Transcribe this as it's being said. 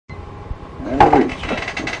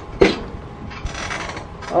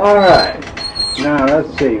All right. Now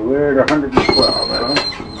let's see. We're at 112, huh?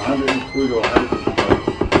 102 to 112.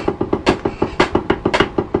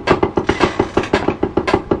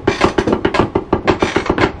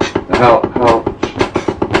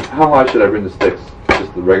 How high should I bring the sticks?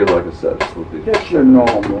 Just the regular, like I said. Just your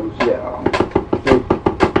normals, yeah.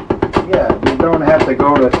 Yeah, you don't have to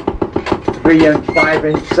go to 3 inch, 5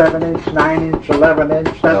 inch, 7 inch, 9 inch, 11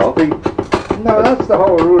 inch. That's that's the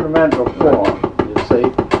whole rudimental form. You see,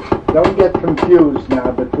 don't get confused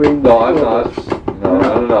now between the two. I'm not.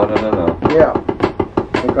 No. Yeah,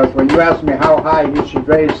 because when you ask me how high you should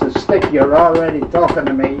raise the stick, you're already talking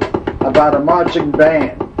to me about a marching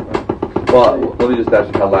band. Well, let me just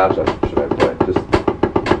ask you, how loud should I play?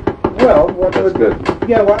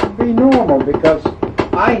 What would be normal, because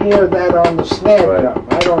I hear that on the snare drum.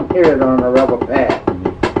 I don't hear it on a rubber pad.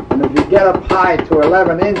 And if you get up high to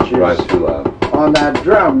 11 inches too loud. on that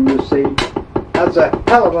drum, you see, that's a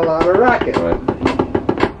hell of a lot of racket. Right.